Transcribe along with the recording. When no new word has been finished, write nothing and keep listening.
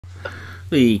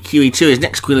The QE2 is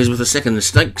next, Queen Elizabeth II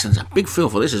Stakes, and it's a big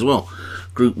field for this as well.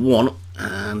 Group 1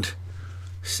 and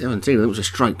 17, it was a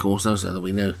straight course though, so there'll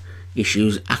be no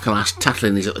issues. Akalas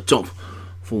Tatlin is at the top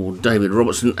for David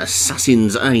Robertson.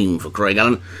 Assassin's Aim for Craig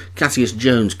Allen. Cassius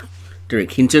Jones,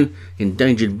 Derek Hinton.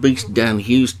 Endangered Beast, Dan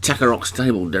Hughes. Takarok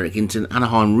Stable, Derek Hinton.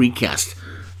 Anaheim Recast,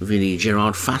 Vinnie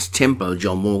Gerard. Fast Tempo,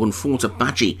 John Morgan. Fort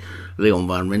Apache, Leon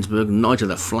Van Rensburg. Night of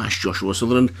the Flash, Joshua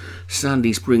Sutherland.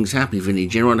 Sandy Springs Happy, Vinnie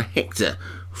Gerard. Hector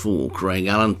for Craig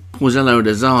Allen. Pozzello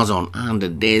de Zarzon and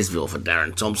Daresville for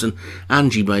Darren Thompson.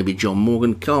 Angie Baby, John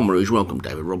Morgan. Calm Rouge, Welcome,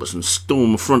 David Robertson.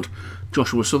 Stormfront,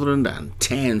 Joshua Sutherland. And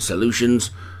 10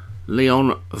 Solutions,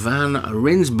 Leon Van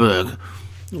Rensburg.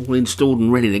 All installed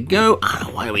and ready to go, and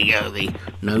away we go. The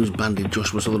nose-banded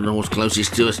Joshua Sutherland horse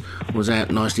closest to us was out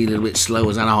nicely, a little bit slow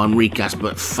as Anaheim Recast,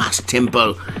 but Fast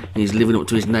Tempo. He's living up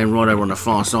to his name right over on the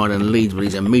far side and leads, but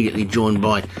he's immediately joined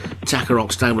by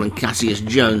Takarok Stable and Cassius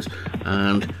Jones,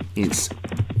 and it's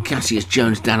Cassius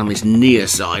Jones down on this near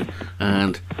side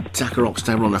and Takarok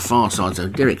Stable on the far side, so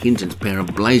Derek Hinton's pair of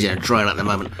blazing a trail at the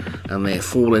moment, and they're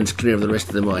 4 lengths clear of the rest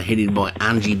of them, are headed by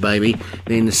Angie Baby.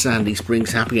 Then the Sandy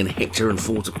Springs Happy and Hector and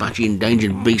Fort Apache.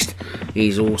 Endangered Beast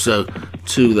is also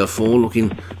to the fore,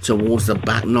 looking towards the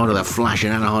back. Night of the Flash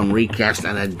and Anaheim Recast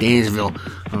and Daresville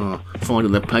are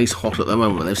finding the pace hot at the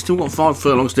moment, but they've still got 5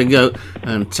 furlongs to go,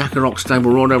 and Takarok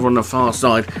Stable right over on the far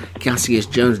side, Cassius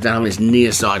Jones down on this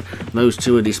near side. Those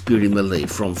two are disputing the lead.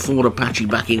 From Fort Apache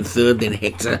back in third, then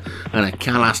Hector and a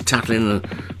Kalas Tatlin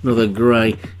and another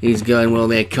grey is going well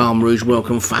there. Calm Rouge,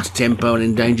 Welcome, Fast Tempo and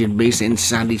Endangered Beast. In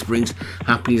Sandy Springs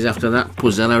Happy's after that.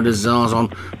 Pozzello de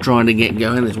Zarzon trying to get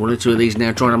going. There's 1 or 2 of these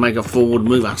now trying to make a forward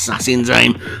move. Assassin's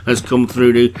Aim has come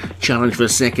through to challenge for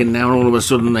second now, and all of a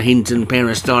sudden the Hinton pair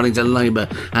are starting to labour,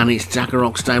 and it's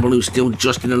Takarok Stable who's still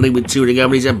just in the lead with 2 to go,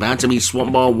 but he's about to be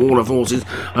swamped by a wall of horses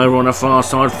over on the far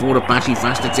side. Fort Apache,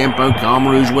 Faster Tempo, Calm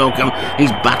Rouge, Welcome.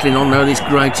 He's battling on now, this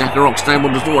grey Takarok Stable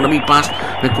doesn't want to be passed.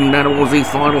 They come down towards the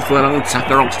final furlong.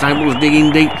 Takarok Stable's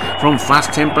digging deep from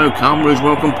Fast Tempo, Calm Rouge,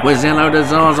 Welcome, Pozzello de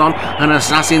Zarzon and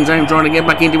Assassin's Aim trying to get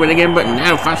back into it again, but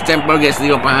now Fast Tempo gets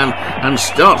the upper hand and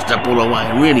starts to pull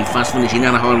away. Really fast finishing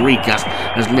Anaheim Recast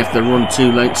has left the run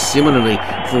too late, similarly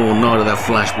for Night of the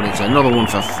Flash, but it's another one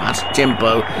for Fast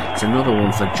Tempo, it's another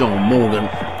one for John Morgan,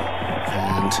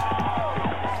 and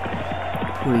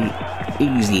pretty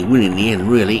easy win in the end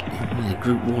really. Yeah,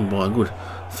 Group 1 by a good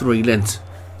 3 lengths,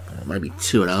 maybe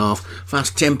 2.5.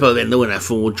 Fast Tempo then the winner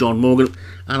for John Morgan.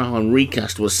 Anaheim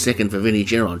Recast was second for Vinnie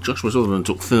Gerard. Joshua Sutherland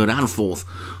took 3rd and 4th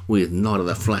with Night of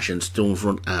the Flash and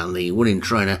Stormfront, and the winning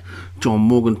trainer John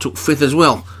Morgan took 5th as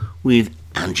well with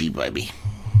Angie Baby.